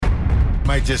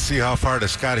Might just see how far the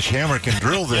Scottish Hammer can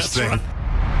drill this thing.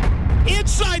 Right.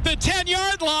 Inside the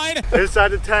 10-yard line. Inside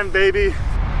the 10, baby.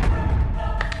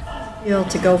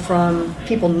 To go from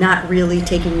people not really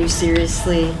taking you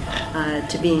seriously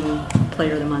to being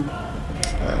Player of the Month?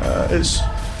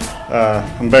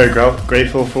 I'm very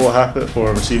grateful for what happened,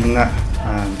 for receiving that.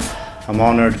 I'm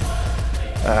honoured.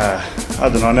 I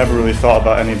don't know, I never really thought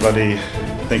about anybody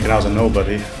thinking I was a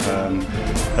nobody.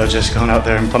 I was just going out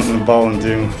there and punting the ball and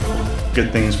doing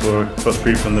good things for both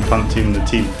people and the punt team and the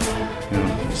team. You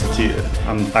know, it's the team.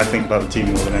 I think about the team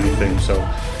more than anything, so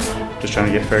just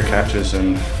trying to get fair catches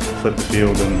and flip the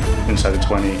field and inside the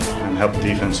 20 and help the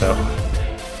defense out.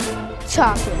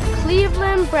 Talking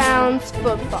Cleveland Browns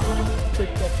football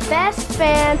with the best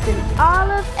fans in all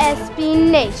of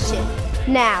SB Nation.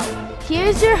 Now,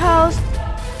 here's your host,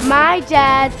 my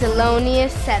dad,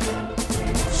 Thelonious 7.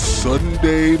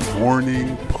 Sunday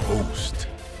Morning Post.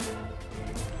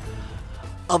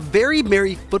 A very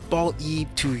merry football eve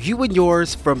to you and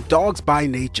yours from Dawgs by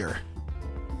Nature.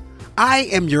 I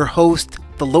am your host,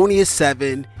 Thelonious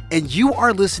 7, and you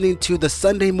are listening to the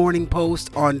Sunday Morning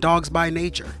Post on Dawgs by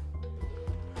Nature.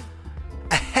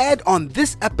 Ahead on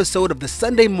this episode of the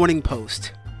Sunday Morning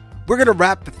Post, we're going to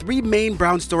wrap the 3 main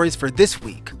Brown stories for this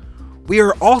week. We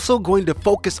are also going to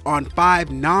focus on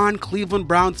 5 non-Cleveland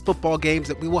Browns football games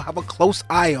that we will have a close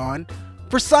eye on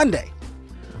for Sunday.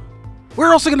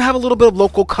 We're also going to have a little bit of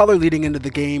local color leading into the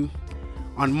game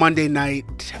on Monday night,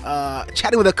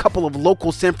 chatting with a couple of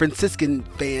local San Franciscan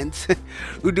fans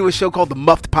who do a show called the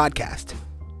Muffed Podcast.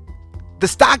 The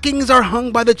stockings are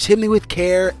hung by the chimney with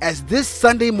care as this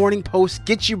Sunday Morning Post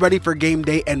gets you ready for game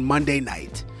day and Monday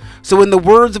night. So in the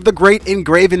words of the great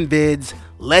Engraven Vids,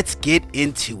 let's get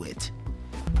into it.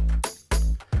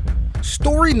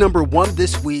 Story number 1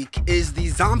 this week is the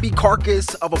zombie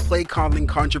carcass of a play calling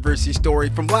controversy story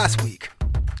from last week.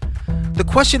 The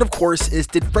question, of course, is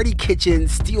did Freddie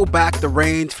Kitchens steal back the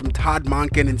reins from Todd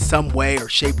Monken in some way or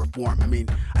shape or form? I mean,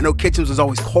 I know Kitchens was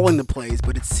always calling the plays,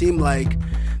 but it seemed like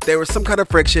there was some kind of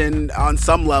friction on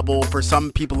some level for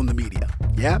some people in the media.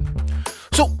 Yeah?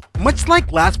 So, much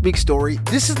like last week's story,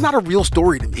 this is not a real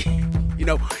story to me. You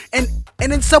know, and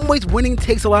in some ways, winning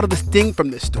takes a lot of the sting from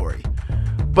this story.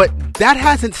 But that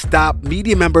hasn't stopped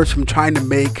media members from trying to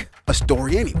make a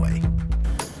story anyway.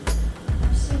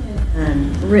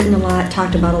 Written a lot,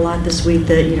 talked about a lot this week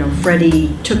that, you know,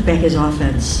 Freddie took back his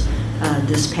offense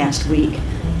this past week.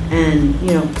 And,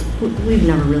 you know, we've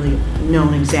never really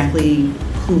known exactly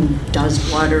who does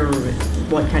what or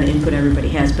what kind of input everybody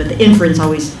has. But the inference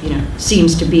always, you know,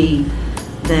 seems to be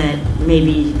that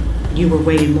maybe you were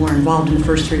way more involved in the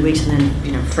first 3 weeks and then,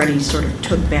 you know, Freddie sort of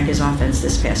took back his offense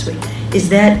this past week. Is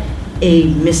that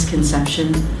a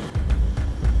misconception?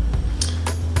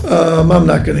 I'm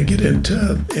not going to get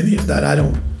into any of that. I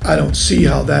don't see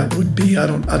how that would be. I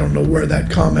don't know where that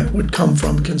comment would come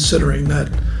from, considering that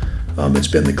it's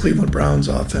been the Cleveland Browns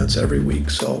offense every week.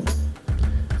 So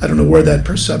I don't know where that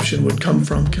perception would come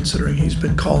from, considering he's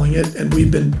been calling it and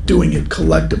we've been doing it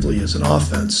collectively as an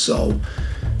offense. So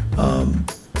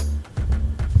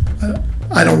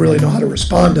I don't really know how to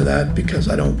respond to that, because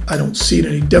I don't see it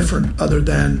any different, other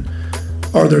than,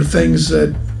 are there things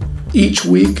that each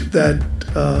week that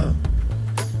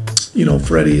you know,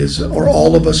 Freddie is, or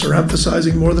all of us are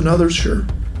emphasizing more than others? Sure.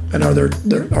 And are there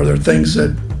things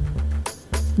that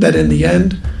in the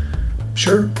end,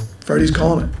 sure, Freddie's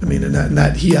calling it. I mean, and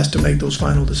that he has to make those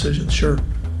final decisions. Sure.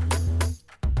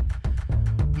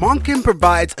 Monken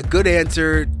provides a good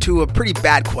answer to a pretty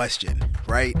bad question,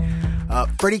 right?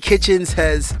 Freddie Kitchens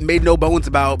has made no bones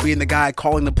about being the guy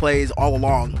calling the plays all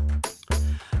along.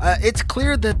 It's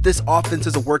clear that this offense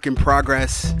is a work in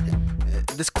progress.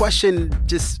 This question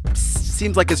just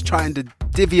seems like it's trying to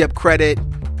divvy up credit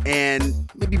and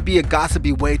maybe be a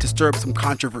gossipy way to stir up some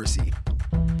controversy.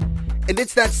 And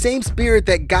it's that same spirit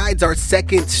that guides our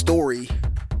second story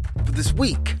for this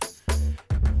week.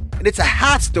 And it's a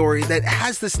hot story that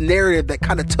has this narrative that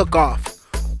kind of took off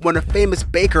when a famous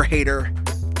Baker hater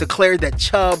declared that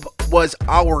Chubb was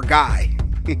our guy.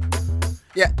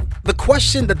 Yeah, the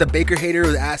question that the Baker hater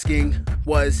was asking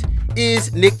was,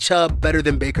 is Nick Chubb better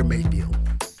than Baker Mayfield?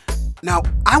 Now,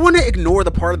 I want to ignore the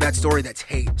part of that story that's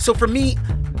hate. So for me,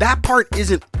 that part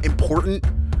isn't important.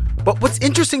 But what's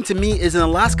interesting to me is in the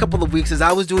last couple of weeks, as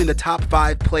I was doing the top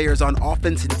 5 players on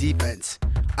offense and defense,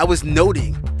 I was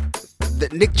noting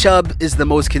that Nick Chubb is the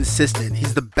most consistent.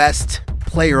 He's the best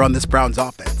player on this Browns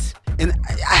offense. And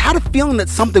I had a feeling that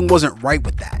something wasn't right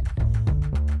with that.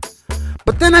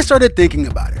 But then I started thinking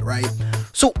about it, right?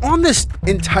 So on this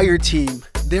entire team,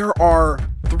 there are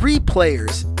 3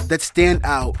 players that stand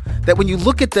out that when you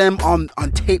look at them on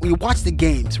tape, when you watch the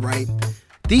games, right,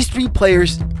 These three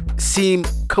players seem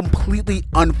completely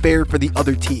unfair for the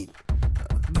other team.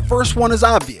 The first one is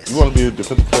obvious. You want to be the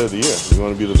defensive player of the year. You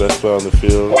want to be the best player on the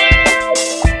field. There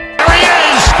he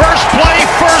is! First play,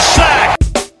 first sack!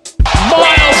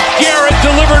 Myles Garrett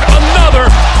delivered another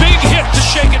big hit to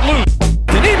shake it loose.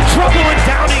 And in trouble, and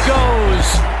down he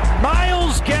goes.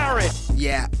 Myles Garrett.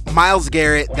 Yeah, Myles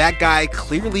Garrett, that guy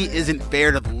clearly isn't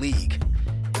fair to the league.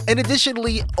 And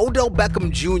additionally, Odell Beckham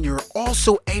Jr.,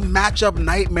 also a matchup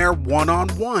nightmare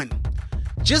one-on-one.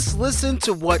 Just listen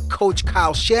to what Coach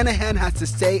Kyle Shanahan has to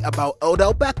say about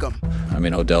Odell Beckham. I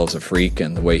mean, Odell's a freak,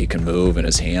 and the way he can move and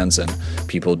his hands, and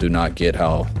people do not get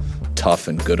how tough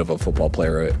and good of a football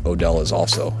player Odell is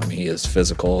also. I mean, he is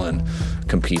physical and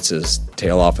competes his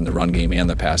tail off in the run game and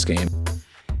the pass game.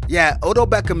 Yeah, Odell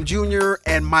Beckham Jr.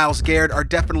 and Myles Garrett are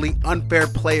definitely unfair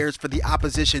players for the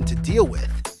opposition to deal with.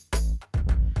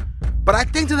 But I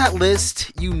think to that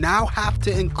list, you now have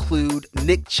to include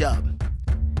Nick Chubb.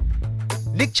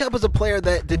 Nick Chubb is a player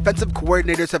that defensive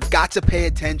coordinators have got to pay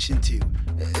attention to.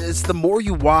 It's the more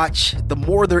you watch, the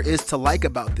more there is to like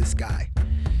about this guy.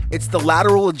 It's the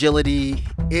lateral agility,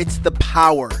 it's the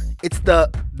power, it's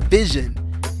the vision,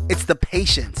 it's the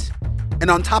patience,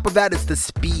 and on top of that, it's the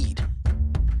speed.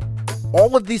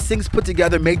 All of these things put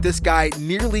together make this guy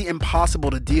nearly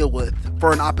impossible to deal with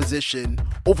for an opposition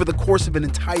over the course of an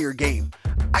entire game.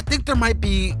 I think there might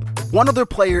be one other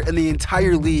player in the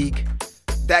entire league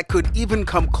that could even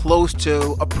come close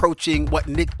to approaching what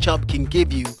Nick Chubb can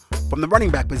give you from the running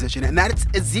back position, and that's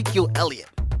Ezekiel Elliott.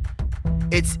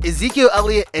 It's Ezekiel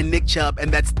Elliott and Nick Chubb,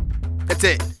 and that's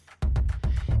it.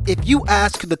 If you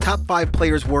ask who the top 5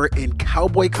 players were in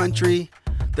Cowboy country,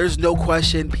 there's no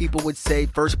question people would say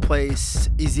first place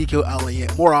Ezekiel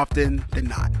Elliott more often than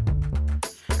not.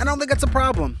 I don't think that's a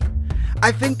problem.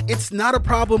 I think it's not a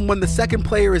problem when the second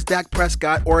player is Dak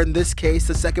Prescott, or in this case,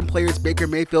 the second player is Baker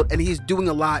Mayfield, and he's doing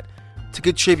a lot to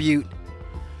contribute.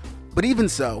 But even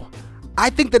so, I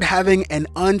think that having an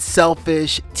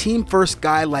unselfish, team-first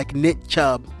guy like Nick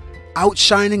Chubb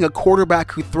outshining a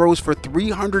quarterback who throws for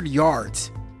 300 yards,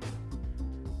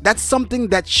 that's something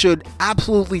that should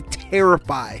absolutely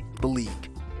terrify the league.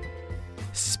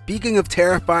 Speaking of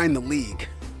terrifying the league,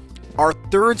 our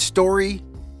third story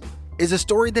is a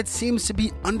story that seems to be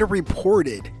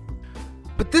underreported.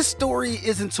 But this story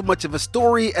isn't so much of a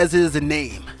story as it is a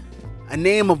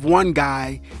name of one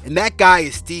guy, and that guy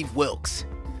is Steve Wilks.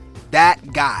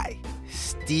 That guy,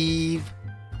 Steve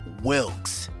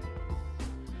Wilks.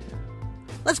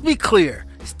 Let's be clear,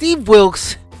 Steve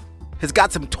Wilks has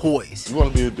got some toys. You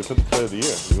want to be the defensive player of the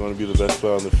year. You want to be the best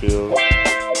player on the field. There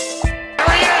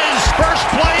he is! First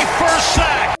play, first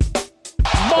sack!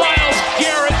 Myles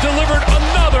Garrett delivered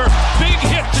another big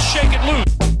hit to shake it loose.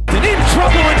 And in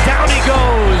trouble, and down he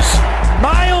goes.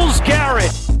 Myles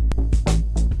Garrett.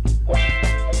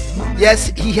 Yes,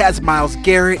 he has Myles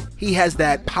Garrett. He has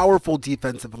that powerful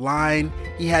defensive line.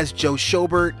 He has Joe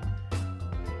Schobert.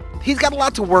 He's got a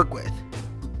lot to work with.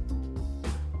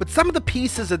 But some of the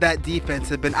pieces of that defense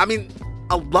have been,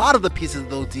 a lot of the pieces of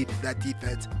that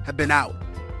defense have been out.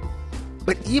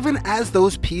 But even as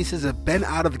those pieces have been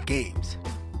out of the games,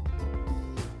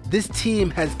 this team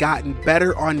has gotten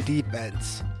better on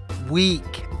defense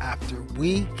week after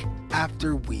week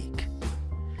after week.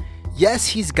 Yes,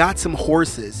 he's got some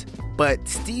horses, but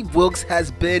Steve Wilks has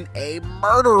been a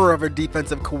murderer of a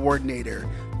defensive coordinator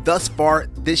thus far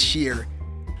this year.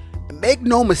 Make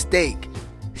no mistake,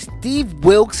 Steve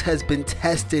Wilks has been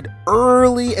tested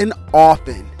early and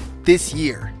often this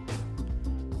year.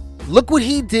 Look what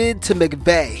he did to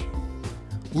McVay.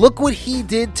 Look what he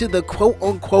did to the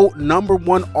quote-unquote number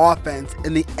one offense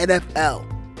in the NFL.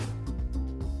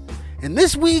 And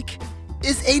this week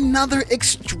is another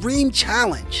extreme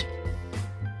challenge.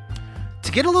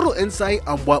 To get a little insight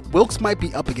on what Wilks might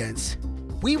be up against,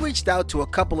 we reached out to a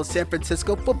couple of San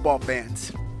Francisco football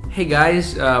fans. Hey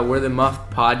guys, we're the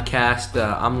Muffed Podcast.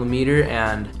 I'm Lemeter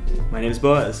and my name's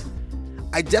Buzz.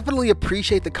 I definitely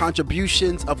appreciate the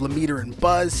contributions of Lemeter and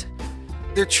Buzz.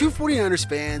 They're true 49ers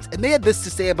fans, and they had this to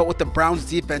say about what the Browns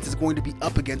defense is going to be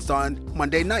up against on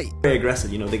Monday night. Very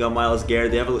aggressive, they got Myles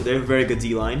Garrett. They have a very good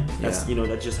D-line. That's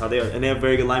that's just how they are, and they have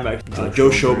very good linebackers.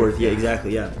 Joe Schobert, yeah,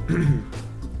 exactly, yeah.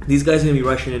 These guys are gonna be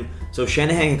rushing in, so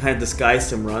Shanahan can kind of disguise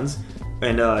some runs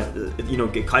and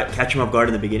catch him off guard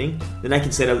in the beginning. Then I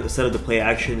can set up the play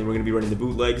action, and we're gonna be running the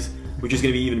bootlegs, which is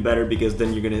gonna be even better because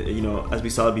then you're gonna, as we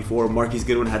saw before, Marquise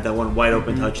Goodwin had that one wide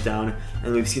open touchdown,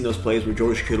 and we've seen those plays where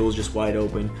George Kittle is just wide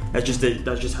open. That's just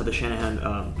how the Shanahan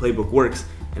playbook works,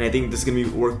 and I think this is gonna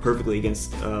work perfectly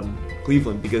against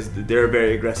Cleveland because they're a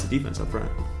very aggressive defense up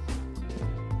front.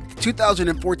 If the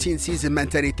 2014 season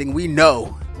meant anything, we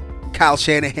know Kyle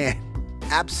Shanahan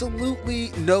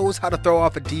absolutely knows how to throw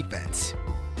off a defense.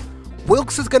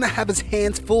 Wilks is going to have his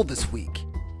hands full this week.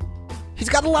 He's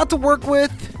got a lot to work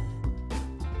with,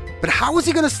 but how is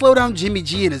he going to slow down Jimmy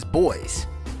G and his boys?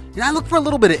 And I looked for a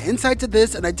little bit of insight to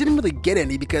this, and I didn't really get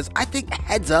any because I think,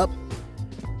 heads up,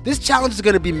 this challenge is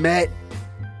going to be met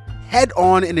head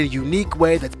on in a unique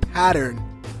way that's patterned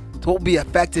to what will be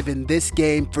effective in this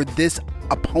game for this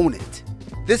opponent.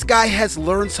 This guy has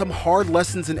learned some hard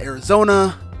lessons in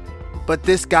Arizona, but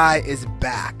this guy is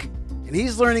back. And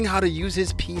he's learning how to use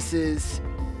his pieces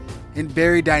in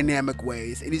very dynamic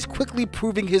ways, and he's quickly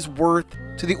proving his worth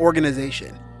to the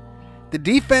organization. The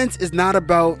defense is not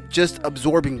about just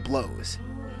absorbing blows.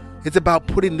 It's about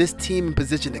putting this team in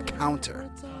position to counter.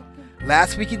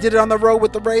 Last week he did it on the road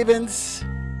with the Ravens.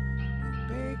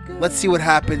 Let's see what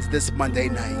happens this Monday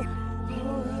night.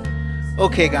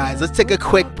 Okay guys, let's take a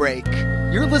quick break.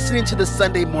 You're listening to the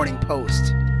Sunday Morning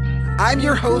Post. I'm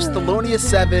your host,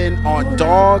 Thelonious7 on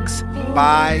Dawgs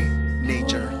by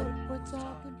Nature.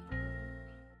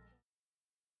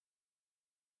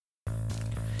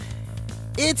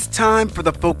 It's time for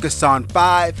the Focus on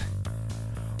 5.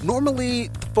 Normally,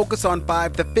 the Focus on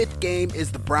 5, the fifth game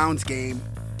is the Browns game.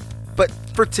 But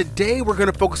for today, we're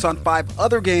going to focus on 5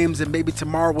 other games, and maybe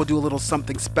tomorrow we'll do a little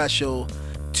something special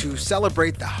to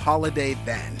celebrate the holiday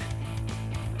then.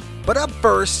 But up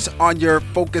first, on your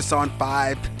Focus on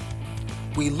 5,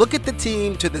 we look at the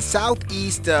team to the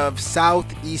southeast of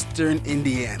southeastern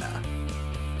Indiana.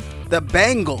 The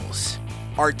Bengals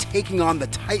are taking on the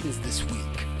Titans this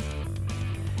week.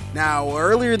 Now,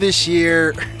 earlier this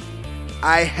year,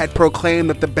 I had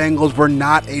proclaimed that the Bengals were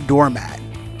not a doormat.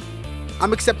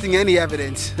 I'm accepting any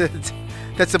evidence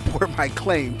that support my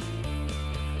claim.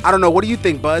 I don't know. What do you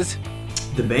think, Buzz?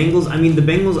 The Bengals, I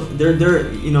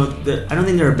don't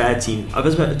think they're a bad team,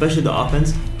 especially the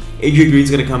offense. Adrian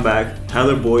Green's going to come back.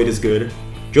 Tyler Boyd is good.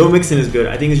 Joe Mixon is good.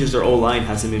 I think it's just their O-line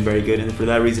hasn't been very good, and for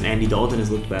that reason, Andy Dalton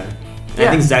has looked bad. And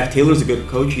I think Zach Taylor's a good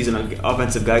coach. He's an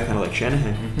offensive guy, kind of like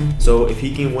Shanahan. Mm-hmm. So if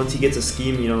he can, once he gets a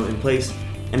scheme, in place,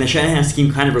 and the Shanahan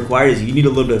scheme kind of requires you need a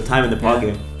little bit of time in the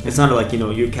pocket. It's not like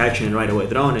you're catching and right away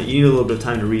throwing it. You need a little bit of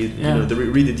time to read,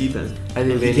 read the defense. I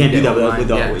think you can't do that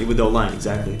with the O-line,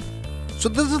 exactly. So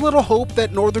there's a little hope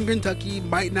that Northern Kentucky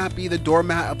might not be the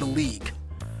doormat of the league.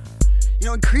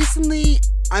 Increasingly,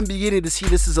 I'm beginning to see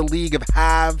this as a league of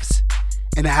haves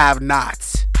and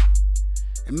have-nots.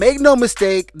 And make no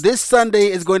mistake, this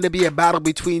Sunday is going to be a battle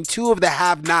between two of the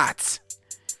have-nots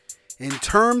in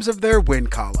terms of their win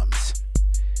columns.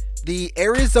 The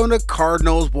Arizona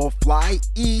Cardinals will fly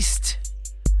east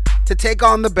to take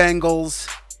on the Bengals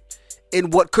in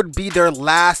what could be their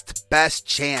last best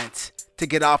chance to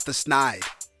get off the snide.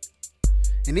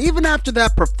 And even after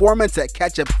that performance at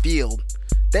Ketchup Field,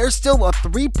 they're still a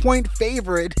 3-point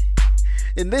favorite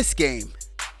in this game.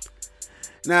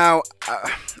 Now,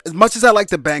 as much as I like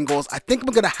the Bengals, I think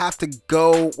I'm going to have to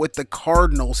go with the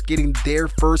Cardinals getting their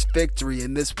first victory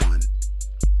in this one.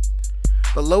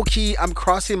 But low-key, I'm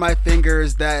crossing my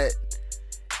fingers that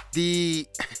the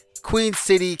Queen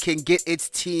City can get its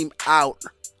team out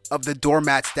of the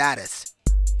doormat status.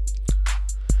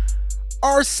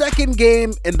 Our second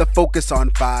game in the Focus on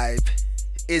 5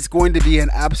 is going to be an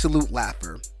absolute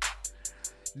laugher.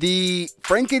 The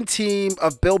Franken team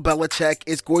of Bill Belichick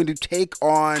is going to take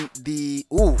on I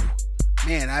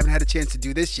haven't had a chance to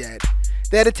do this yet.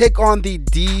 They had to take on the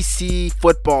DC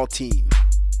football team.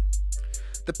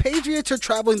 The Patriots are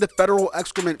traveling the Federal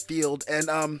Excrement Field,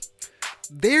 and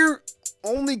they're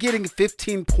only getting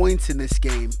 15 points in this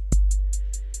game.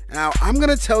 Now, I'm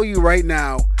going to tell you right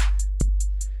now,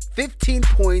 15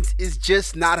 points is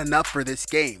just not enough for this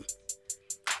game.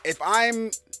 If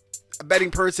I'm a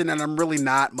betting person, and I'm really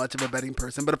not much of a betting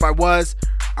person, but if I was,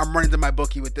 I'm running to my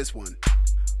bookie with this one.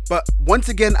 But once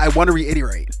again, I want to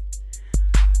reiterate.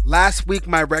 Last week,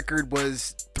 my record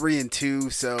was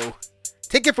 3-2, so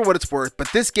take it for what it's worth, but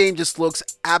this game just looks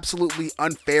absolutely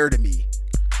unfair to me.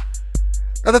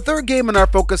 Now, the third game in our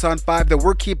Focus on 5 that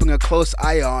we're keeping a close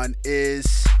eye on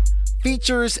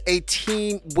features a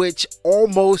team which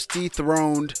almost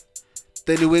dethroned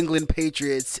the New England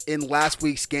Patriots in last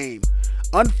week's game.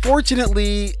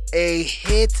 Unfortunately, a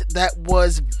hit that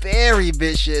was very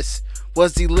vicious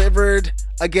was delivered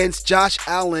against Josh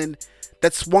Allen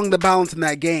that swung the balance in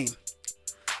that game.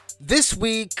 This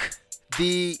week,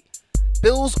 the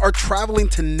Bills are traveling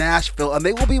to Nashville, and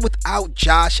they will be without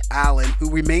Josh Allen,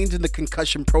 who remains in the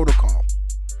concussion protocol.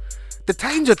 The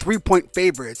Titans are 3-point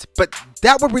favorites, but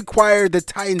that would require the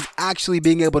Titans actually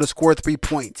being able to score 3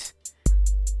 points.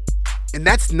 And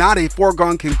that's not a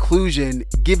foregone conclusion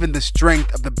given the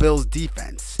strength of the Bills'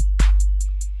 defense.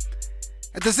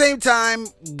 At the same time,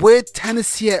 with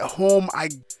Tennessee at home, I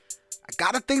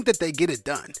gotta think that they get it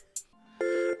done.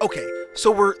 Okay,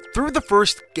 so we're through the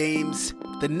first games.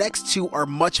 The next two are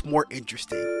much more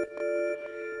interesting.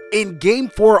 In Game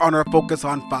 4 on our Focus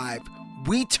on 5,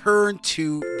 we turn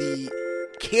to the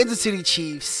Kansas City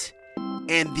Chiefs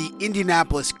and the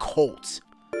Indianapolis Colts.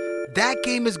 That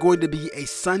game is going to be a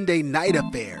Sunday night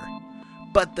affair,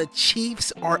 but the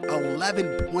Chiefs are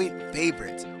 11-point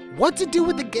favorites. What to do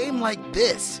with a game like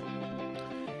this?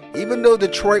 Even though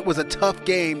Detroit was a tough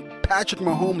game, Patrick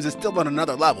Mahomes is still on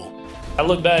another level. I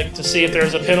looked back to see if there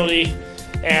was a penalty,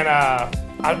 and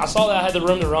I saw that I had the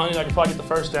room to run and I could probably get the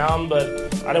first down, but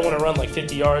I didn't want to run like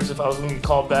 50 yards if I was going to get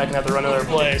called back and have to run another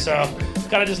play. So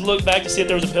kind of just looked back to see if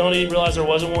there was a penalty, realized there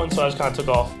wasn't one, so I just kind of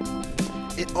took off.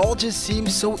 It all just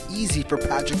seems so easy for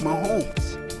Patrick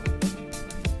Mahomes.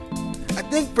 I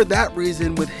think for that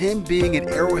reason, with him being in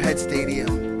Arrowhead Stadium,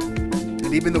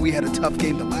 and even though we had a tough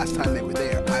game the last time they were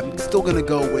there, I'm still going to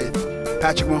go with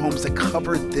Patrick Mahomes to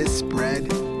cover this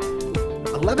spread.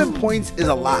 11 points is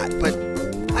a lot, but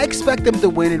I expect them to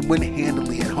win and win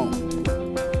handily at home.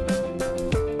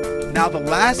 Now, the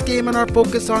last game in our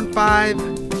Focus on 5,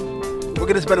 we're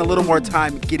going to spend a little more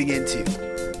time getting into.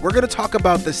 We're going to talk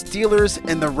about the Steelers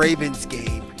and the Ravens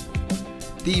game.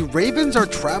 The Ravens are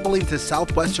traveling to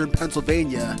southwestern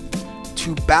Pennsylvania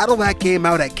to battle that game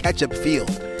out at Ketchup Field.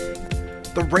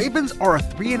 The Ravens are a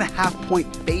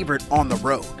 3.5-point favorite on the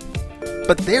road,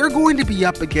 but they're going to be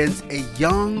up against a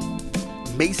young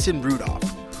Mason Rudolph,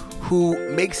 who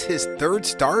makes his third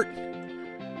start.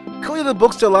 Clearly the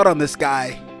book's still out on this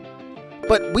guy,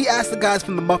 but we asked the guys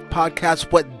from the Muffed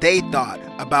Podcast what they thought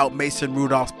about Mason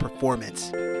Rudolph's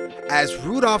performance, as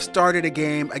Rudolph started a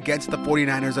game against the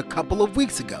 49ers a couple of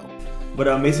weeks ago.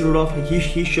 But Mason Rudolph,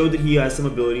 he showed that he has some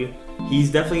ability.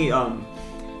 He's definitely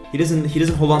he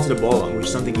doesn't hold on to the ball long, which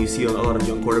is something you see a lot of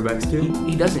young quarterbacks do.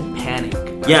 He doesn't panic.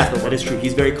 Yeah, that is true.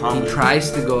 He's very calm. He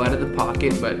tries to go out of the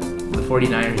pocket, but the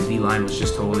 49ers D-line was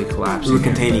just totally collapsing. We were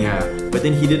containing him. But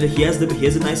then he has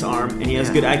a nice arm and he has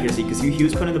good accuracy because he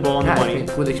was putting the ball on the money.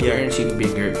 With experience, he can be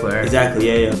a great player. Exactly.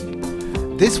 Yeah.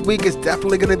 This week is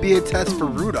definitely going to be a test for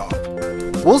Rudolph.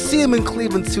 We'll see him in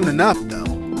Cleveland soon enough, though.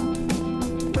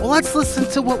 Well, let's listen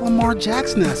to what Lamar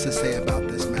Jackson has to say about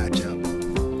this matchup.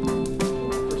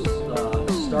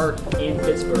 Start in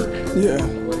Pittsburgh. Yeah.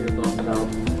 What are your thoughts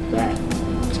about that?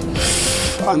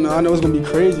 I know it's gonna be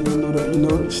crazy. The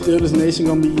Steelers Nation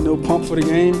gonna be pumped for the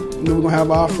game. We're gonna have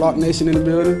our Flock Nation in the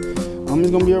building.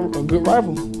 It's gonna be a good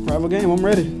rival game. I'm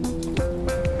ready.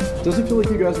 Does it feel like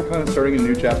you guys are kind of starting a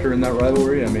new chapter in that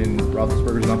rivalry? I mean,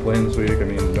 Roethlisberger's not playing this week. I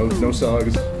mean, no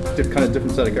Suggs, kind of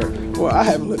different set of characters. Well, I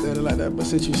haven't looked at it like that, but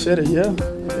since you said it, yeah,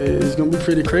 it's gonna be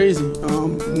pretty crazy.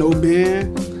 No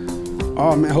Ben.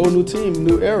 Oh man, whole new team,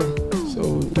 new era.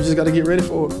 So we just got to get ready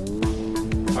for it.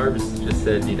 Harbs just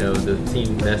said, the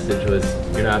team message was,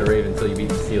 you're not a Raven until you beat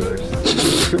the Steelers.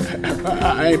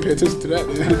 I ain't paying attention to that.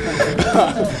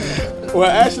 Well,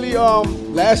 actually,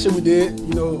 last year we did.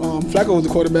 Flacco was the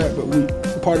quarterback, but we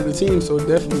were part of the team, so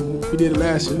definitely we did it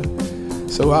last year.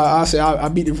 So I say I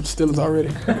beat the Steelers already.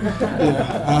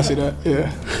 Yeah, I say that. Yeah.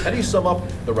 How do you sum up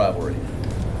the rivalry?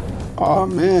 Oh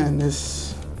man,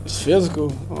 it's physical.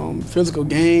 Physical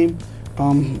game.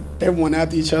 Everyone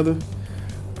after each other.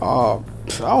 I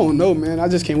don't know, man. I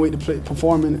just can't wait to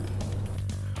perform in it.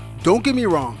 Don't get me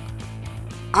wrong.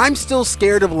 I'm still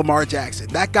scared of Lamar Jackson.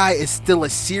 That guy is still a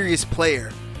serious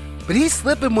player. But he's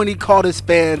slipping when he called his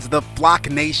fans the Flock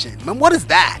Nation. Man, what is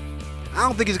that? I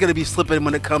don't think he's going to be slipping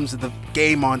when it comes to the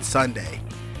game on Sunday.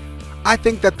 I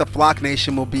think that the Flock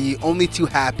Nation will be only too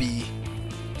happy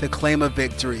to claim a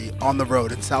victory on the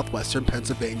road in southwestern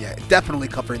Pennsylvania, definitely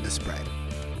covering the spread.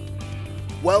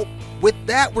 Well, with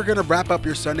that, we're going to wrap up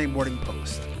your Sunday Morning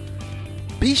Post.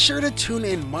 Be sure to tune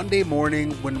in Monday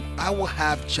morning when I will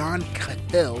have John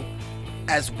Cahill,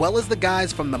 as well as the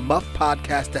guys from the Muffed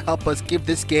Podcast, to help us give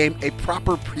this game a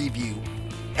proper preview,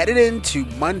 headed into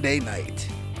Monday night.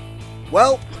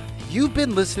 Well, you've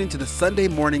been listening to the Sunday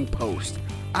Morning Post.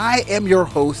 I am your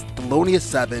host,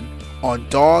 Thelonious7, on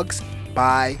Dawgs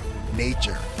by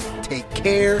Nature. Take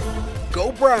care,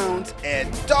 go Browns,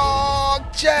 and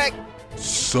dog check!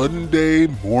 Sunday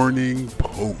Morning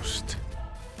Post.